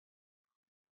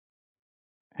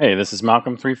Hey, this is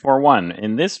Malcolm341.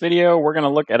 In this video, we're going to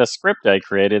look at a script I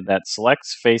created that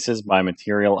selects faces by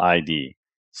material ID.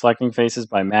 Selecting faces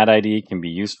by mat ID can be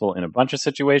useful in a bunch of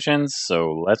situations,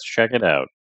 so let's check it out.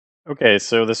 Okay,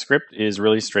 so the script is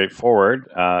really straightforward.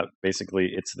 Basically,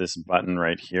 it's this button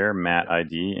right here, mat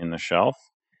ID in the shelf.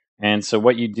 And so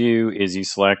what you do is you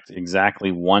select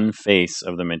exactly one face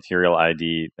of the material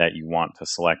ID that you want to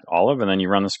select all of, and then you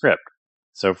run the script.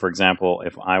 So for example,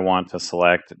 if I want to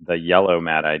select the yellow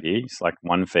mat ID, select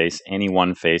one face, any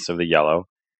one face of the yellow,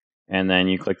 and then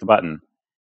you click the button.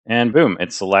 And boom,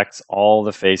 it selects all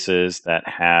the faces that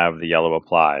have the yellow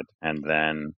applied. And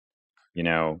then,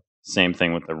 same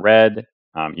thing with the red.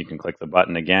 You can click the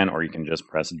button again, or you can just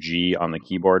press G on the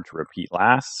keyboard to repeat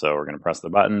last. So we're going to press the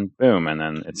button, boom, and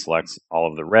then it selects all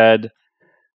of the red,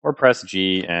 or press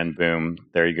G and boom,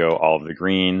 there you go, all of the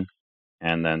green.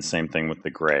 And then same thing with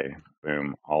the gray,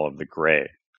 boom, all of the gray.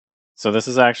 So this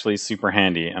is actually super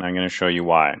handy, and I'm going to show you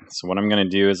why. So what I'm going to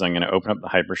do is I'm going to open up the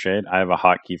hypershade. I have a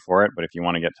hotkey for it, but if you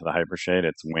want to get to the hypershade,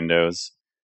 it's Windows,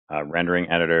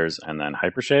 Rendering Editors, and then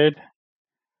Hypershade.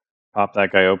 Pop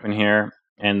that guy open here,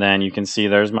 and then you can see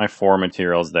there's my four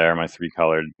materials there, my three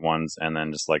colored ones, and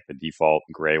then just like the default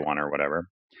gray one or whatever.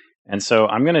 And so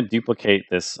I'm going to duplicate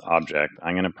this object.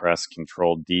 I'm going to press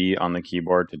Control D on the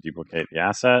keyboard to duplicate the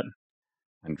asset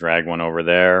and drag one over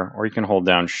there, or you can hold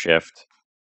down Shift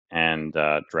and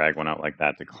drag one out like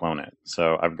that to clone it.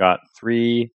 So I've got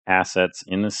three assets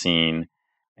in the scene,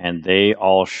 and they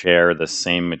all share the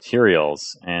same materials.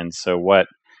 And so what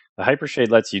the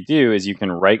hypershade lets you do is you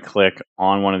can right click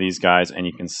on one of these guys and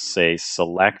you can say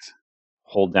select,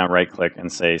 hold down right click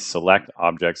and say select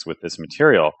objects with this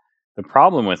material. The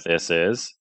problem with this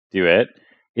is,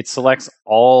 it selects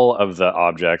all of the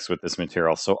objects with this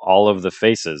material, so all of the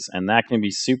faces, and that can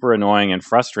be super annoying and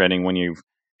frustrating when you've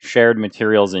shared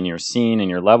materials in your scene, in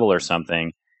your level or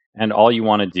something, and all you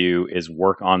want to do is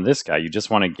work on this guy. You just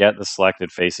want to get the selected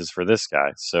faces for this guy.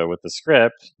 So with the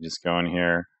script, you just go in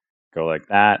here, go like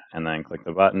that, and then click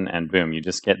the button, and boom, you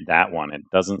just get that one. It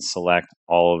doesn't select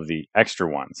all of the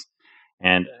extra ones.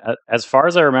 And as far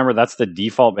as I remember, that's the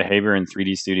default behavior in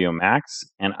 3D Studio Max.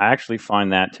 And I actually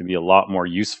find that to be a lot more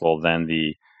useful than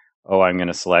I'm going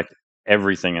to select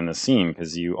everything in the scene,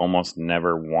 because you almost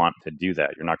never want to do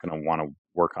that. You're not going to want to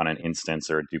work on an instance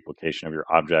or a duplication of your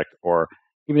object. Or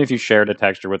even if you shared a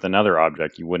texture with another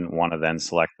object, you wouldn't want to then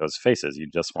select those faces. You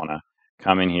just want to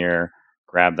come in here,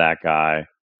 grab that guy,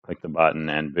 click the button,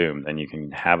 and boom, then you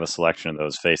can have a selection of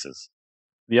those faces.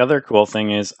 The other cool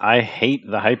thing is I hate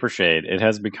the hypershade. It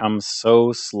has become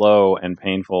so slow and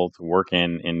painful to work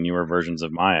in newer versions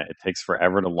of Maya. It takes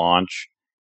forever to launch,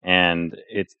 and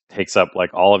it takes up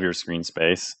like all of your screen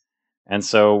space. And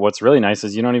so what's really nice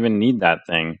is you don't even need that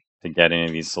thing to get any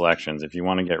of these selections. If you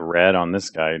want to get red on this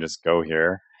guy, you just go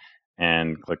here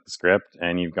and click the script,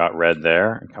 and you've got red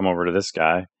there. Come over to this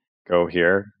guy, go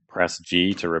here, press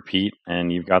G to repeat,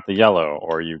 and you've got the yellow.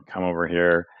 Or you come over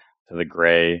here to the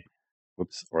gray,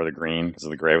 or the green, because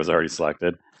the gray was already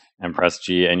selected, and press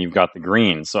G, and you've got the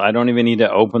green. So I don't even need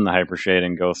to open the hypershade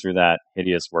and go through that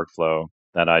hideous workflow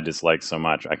that I dislike so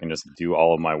much. I can just do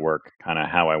all of my work kind of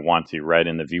how I want to right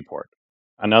in the viewport.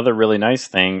 Another really nice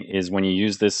thing is when you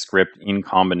use this script in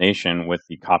combination with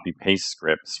the copy-paste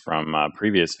scripts from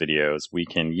previous videos, we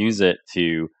can use it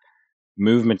to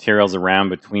move materials around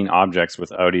between objects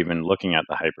without even looking at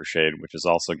the hypershade, which is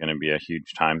also going to be a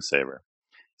huge time saver.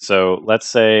 So let's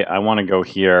say I want to go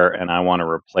here and I want to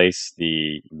replace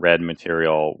the red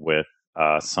material with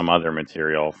some other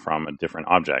material from a different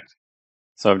object.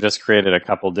 So I've just created a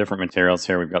couple different materials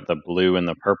here. We've got the blue and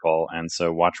the purple. And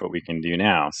so watch what we can do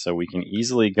now. So we can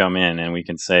easily come in and we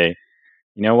can say,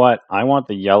 you know what? I want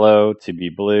the yellow to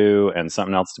be blue and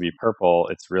something else to be purple.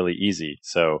 It's really easy.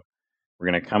 So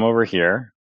we're going to come over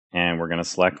here and we're going to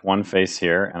select one face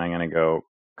here, and I'm going to go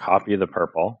copy the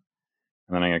purple.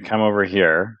 And then I'm going to come over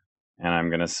here and I'm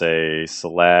going to say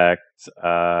select,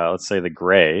 let's say the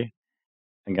gray.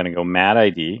 I'm going to go mat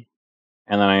ID,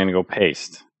 and then I'm going to go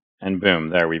paste. And boom,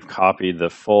 there, we've copied the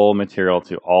full material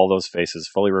to all those faces,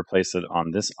 fully replaced it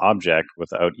on this object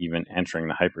without even entering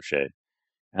the hypershade.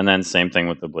 And then same thing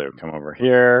with the blue. Come over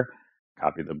here,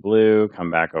 copy the blue, come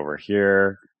back over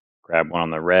here, grab one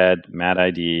on the red, mat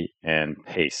ID, and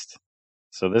paste.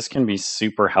 So this can be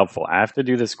super helpful. I have to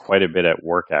do this quite a bit at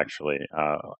work, actually.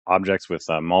 Objects with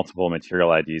multiple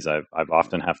material IDs, I've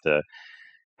often have to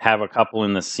have a couple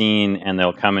in the scene, and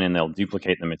they'll come in and they'll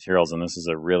duplicate the materials. And this is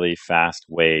a really fast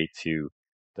way to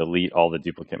delete all the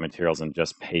duplicate materials and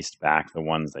just paste back the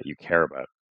ones that you care about.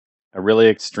 A really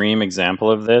extreme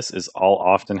example of this is I'll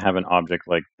often have an object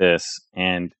like this,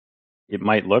 and it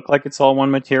might look like it's all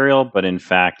one material, but in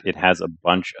fact, it has a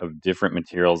bunch of different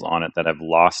materials on it that have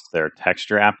lost their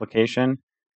texture application.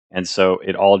 And so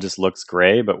it all just looks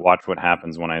gray, but watch what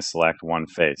happens when I select one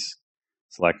face.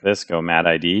 Select this, go Matte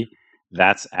ID.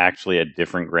 That's actually a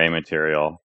different gray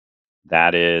material.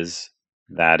 That is,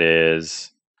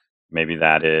 maybe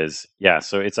that is. Yeah,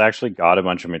 so it's actually got a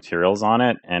bunch of materials on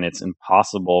it, and it's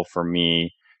impossible for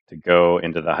me to go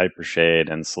into the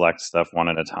hypershade and select stuff one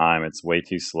at a time. It's way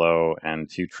too slow and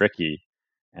too tricky.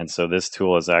 And so this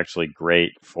tool is actually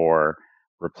great for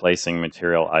replacing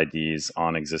material IDs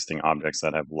on existing objects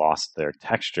that have lost their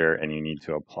texture, and you need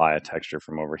to apply a texture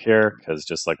from over here, because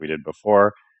just like we did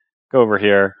before, go over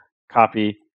here,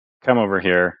 copy, come over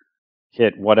here,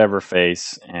 hit whatever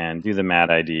face and do the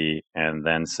Matte ID, and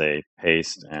then say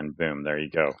paste, and boom, there you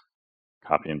go.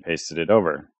 Copy and pasted it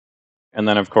over. And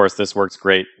then, of course, this works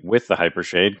great with the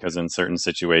hypershade, because in certain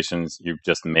situations, you've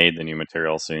just made the new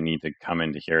material, so you need to come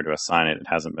into here to assign it. It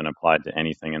hasn't been applied to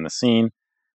anything in the scene.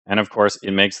 And of course,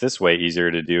 it makes this way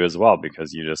easier to do as well,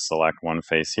 because you just select one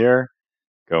face here,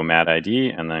 go Matte ID,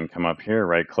 and then come up here,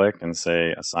 right-click, and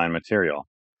say Assign Material.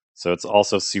 So it's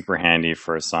also super handy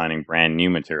for assigning brand new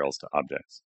materials to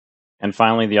objects. And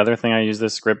finally, the other thing I use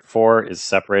this script for is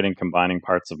separating combining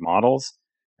parts of models.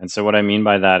 And so what I mean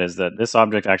by that is that this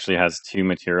object actually has two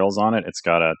materials on it. It's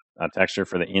got a texture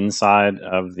for the inside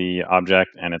of the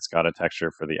object, and it's got a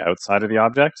texture for the outside of the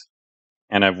object.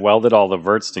 And I've welded all the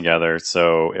verts together,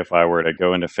 so if I were to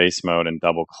go into face mode and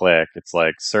double click, it's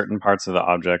like certain parts of the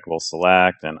object will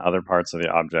select and other parts of the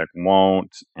object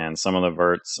won't, and some of the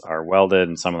verts are welded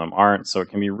and some of them aren't. So it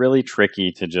can be really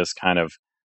tricky to just kind of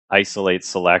isolate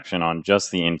selection on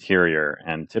just the interior.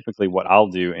 And typically what I'll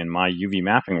do in my UV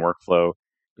mapping workflow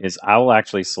is I will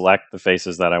actually select the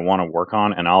faces that I want to work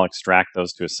on, and I'll extract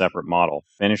those to a separate model,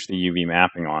 finish the UV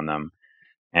mapping on them,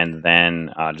 and then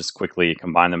just quickly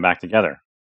combine them back together.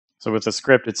 So with the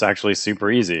script, it's actually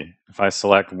super easy. If I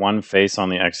select one face on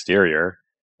the exterior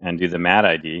and do the Matte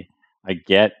ID, I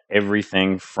get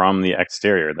everything from the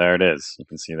exterior. There it is. You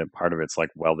can see that part of it's like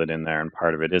welded in there and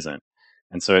part of it isn't.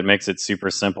 And so it makes it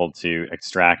super simple to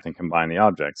extract and combine the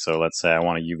objects. So let's say I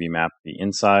want to UV map the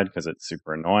inside because it's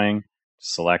super annoying.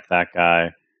 Select that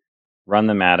guy, run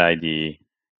the Matte ID,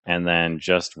 and then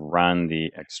just run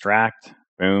the extract.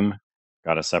 Boom,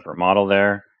 got a separate model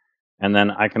there. And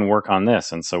then I can work on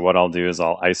this. And so what I'll do is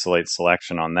I'll isolate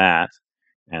selection on that,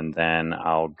 and then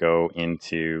I'll go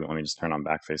into, let me just turn on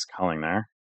backface culling there.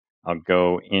 I'll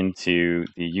go into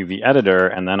the UV editor,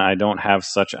 and then I don't have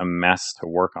such a mess to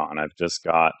work on. I've just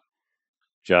got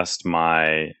just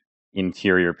my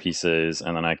interior pieces,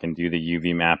 and then I can do the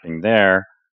UV mapping there.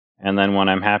 And then when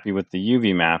I'm happy with the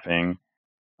UV mapping,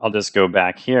 I'll just go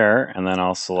back here, and then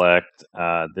I'll select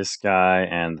this guy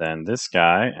and then this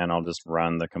guy, and I'll just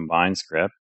run the combine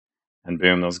script. And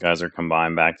boom, those guys are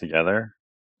combined back together.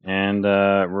 And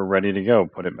we're ready to go.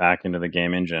 Put it back into the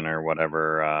game engine or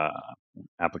whatever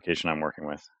application I'm working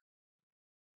with.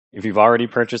 If you've already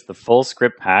purchased the full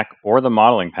script pack or the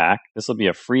modeling pack, this will be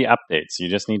a free update, so you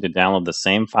just need to download the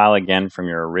same file again from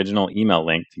your original email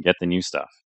link to get the new stuff.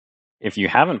 If you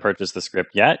haven't purchased the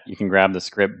script yet, you can grab the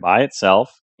script by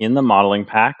itself in the modeling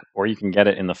pack, or you can get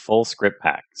it in the full script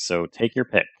pack, so take your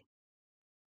pick.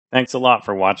 Thanks a lot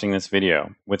for watching this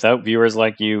video. Without viewers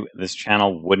like you, this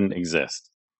channel wouldn't exist.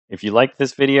 If you liked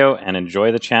this video and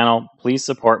enjoy the channel, please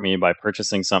support me by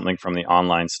purchasing something from the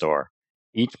online store.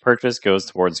 Each purchase goes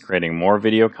towards creating more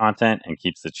video content and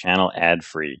keeps the channel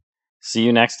ad-free. See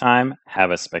you next time. Have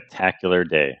a spectacular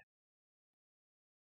day.